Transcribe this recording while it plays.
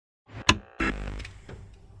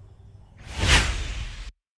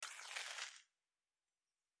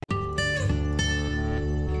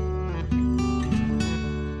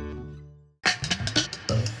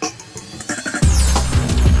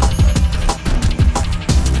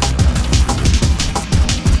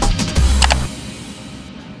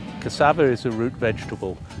Cassava is a root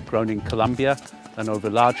vegetable grown in Colombia and over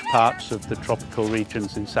large parts of the tropical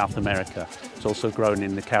regions in South America. It's also grown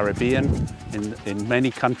in the Caribbean, in many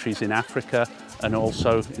countries in Africa, and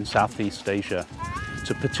also in Southeast Asia. It's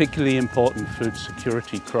a particularly important food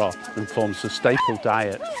security crop and forms a staple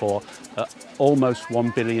diet for almost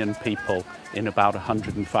 1 billion people in about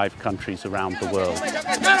 105 countries around the world.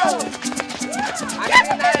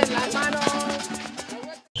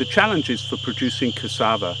 The challenges for producing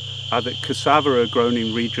cassava are that cassava are grown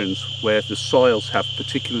in regions where the soils have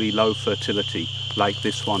particularly low fertility, like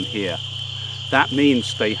this one here. That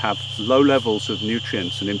means they have low levels of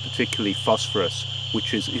nutrients and in particular phosphorus,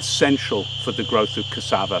 which is essential for the growth of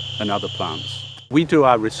cassava and other plants. We do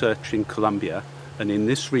our research in Colombia, and in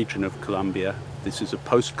this region of Colombia, this is a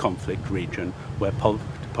post-conflict region where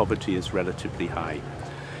poverty is relatively high.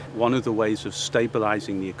 One of the ways of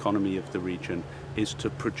stabilizing the economy of the region is to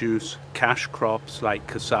produce cash crops like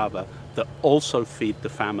cassava that also feed the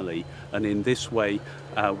family, and in this way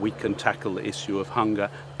we can tackle the issue of hunger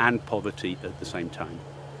and poverty at the same time.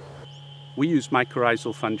 We use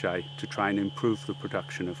mycorrhizal fungi to try and improve the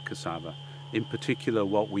production of cassava. In particular,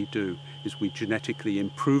 what we do is we genetically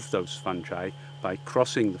improve those fungi by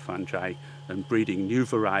crossing the fungi and breeding new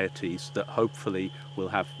varieties that hopefully will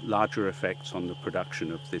have larger effects on the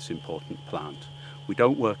production of this important plant. We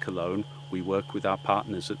don't work alone. We work with our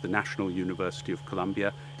partners at the National University of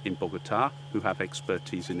Colombia in Bogotá, who have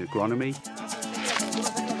expertise in agronomy.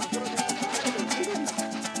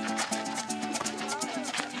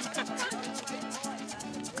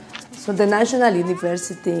 So the National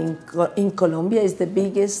University in Colombia is the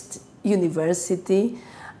biggest university,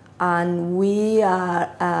 and we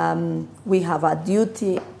have a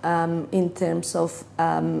duty in terms of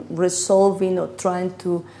resolving or trying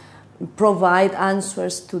to provide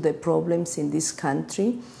answers to the problems in this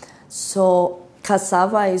country. So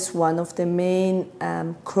cassava is one of the main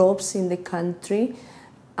crops in the country,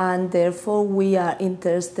 and therefore we are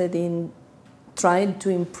interested in trying to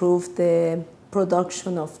improve the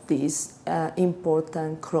production of this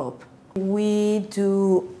important crop. We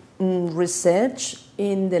do research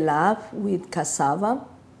in the lab with cassava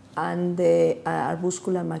and the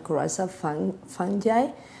arbuscular mycorrhizal fungi.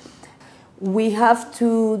 We have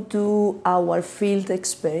to do our field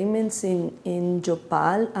experiments in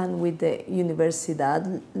Yopal and with the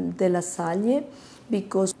Universidad de La Salle,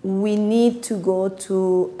 because we need to go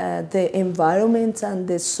to the environment and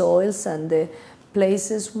the soils and the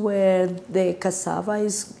places where the cassava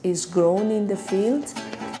is grown in the field.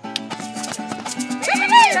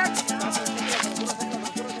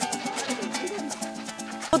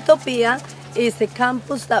 Utopia is a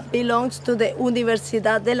campus that belongs to the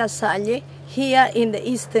Universidad de La Salle here in the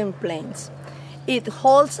Eastern Plains. It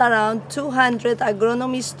holds around 200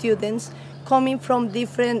 agronomy students coming from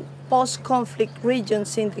different post-conflict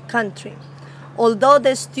regions in the country. Although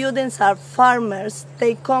the students are farmers,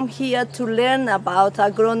 they come here to learn about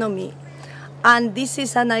agronomy. And this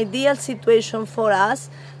is an ideal situation for us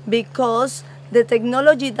because the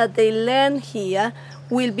technology that they learn here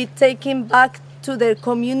will be taken back to their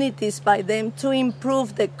communities by them to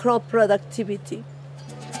improve the crop productivity.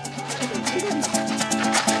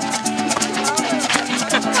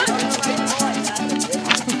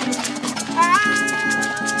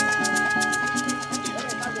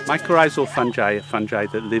 Mycorrhizal fungi are fungi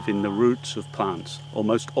that live in the roots of plants.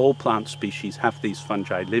 Almost all plant species have these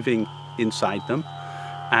fungi living inside them,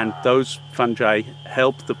 and those fungi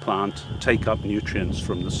help the plant take up nutrients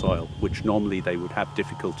from the soil, which normally they would have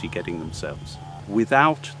difficulty getting themselves.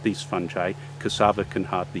 Without these fungi, cassava can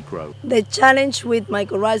hardly grow. The challenge with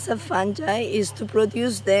mycorrhizal fungi is to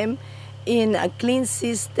produce them in a clean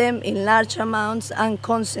system in large amounts and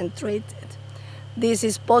concentrated. This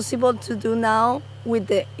is possible to do now with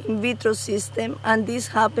the in vitro system, and this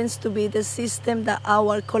happens to be the system that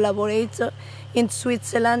our collaborator in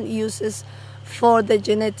Switzerland uses for the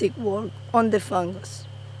genetic work on the fungus.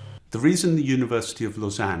 The reason the University of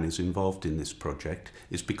Lausanne is involved in this project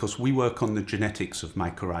is because we work on the genetics of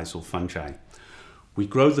mycorrhizal fungi. We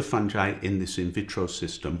grow the fungi in this in vitro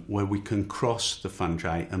system where we can cross the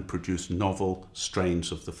fungi and produce novel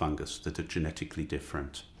strains of the fungus that are genetically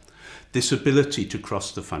different. This ability to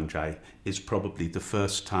cross the fungi is probably the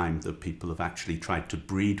first time that people have actually tried to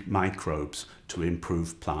breed microbes to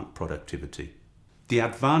improve plant productivity. The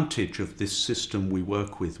advantage of this system we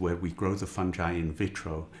work with, where we grow the fungi in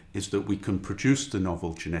vitro, is that we can produce the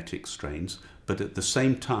novel genetic strains, but at the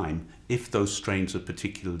same time, if those strains are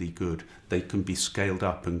particularly good, they can be scaled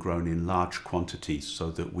up and grown in large quantities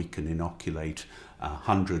so that we can inoculate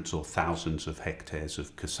hundreds or thousands of hectares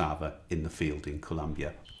of cassava in the field in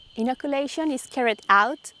Colombia. Inoculation is carried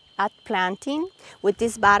out at planting. With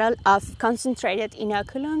this bottle of concentrated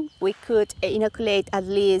inoculum, we could inoculate at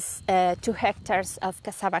least 2 hectares of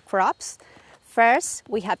cassava crops. First,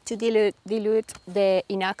 we have to dilute the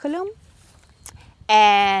inoculum,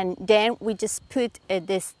 and then we just put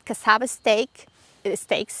this cassava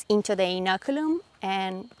stakes into the inoculum,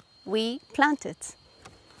 and we plant it.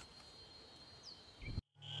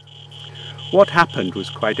 What happened was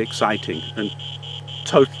quite exciting and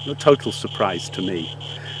a total surprise to me.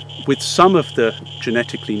 With some of the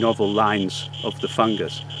genetically novel lines of the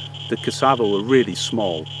fungus, the cassava were really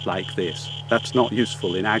small, like this. That's not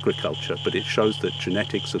useful in agriculture, but it shows that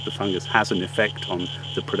genetics of the fungus has an effect on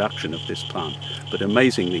the production of this plant. But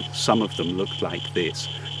amazingly, some of them looked like this.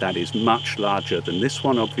 That is much larger than this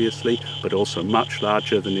one, obviously, but also much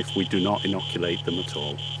larger than if we do not inoculate them at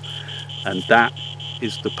all. And that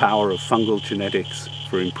is the power of fungal genetics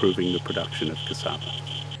for improving the production of cassava.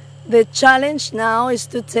 The challenge now is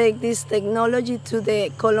to take this technology to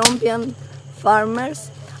the Colombian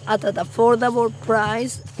farmers at an affordable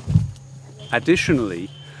price. Additionally,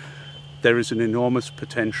 there is an enormous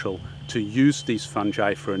potential to use these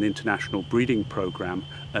fungi for an international breeding program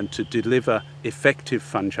and to deliver effective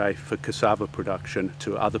fungi for cassava production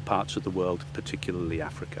to other parts of the world, particularly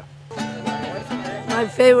Africa. My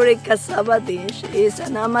favorite cassava dish is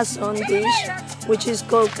an Amazon dish, which is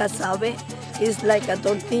called Cassava. It's like a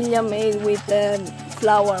tortilla made with the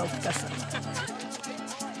flour of cassava.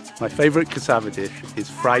 My favorite cassava dish is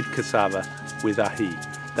fried cassava with ají.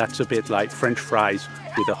 That's a bit like French fries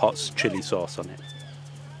with a hot chili sauce on it.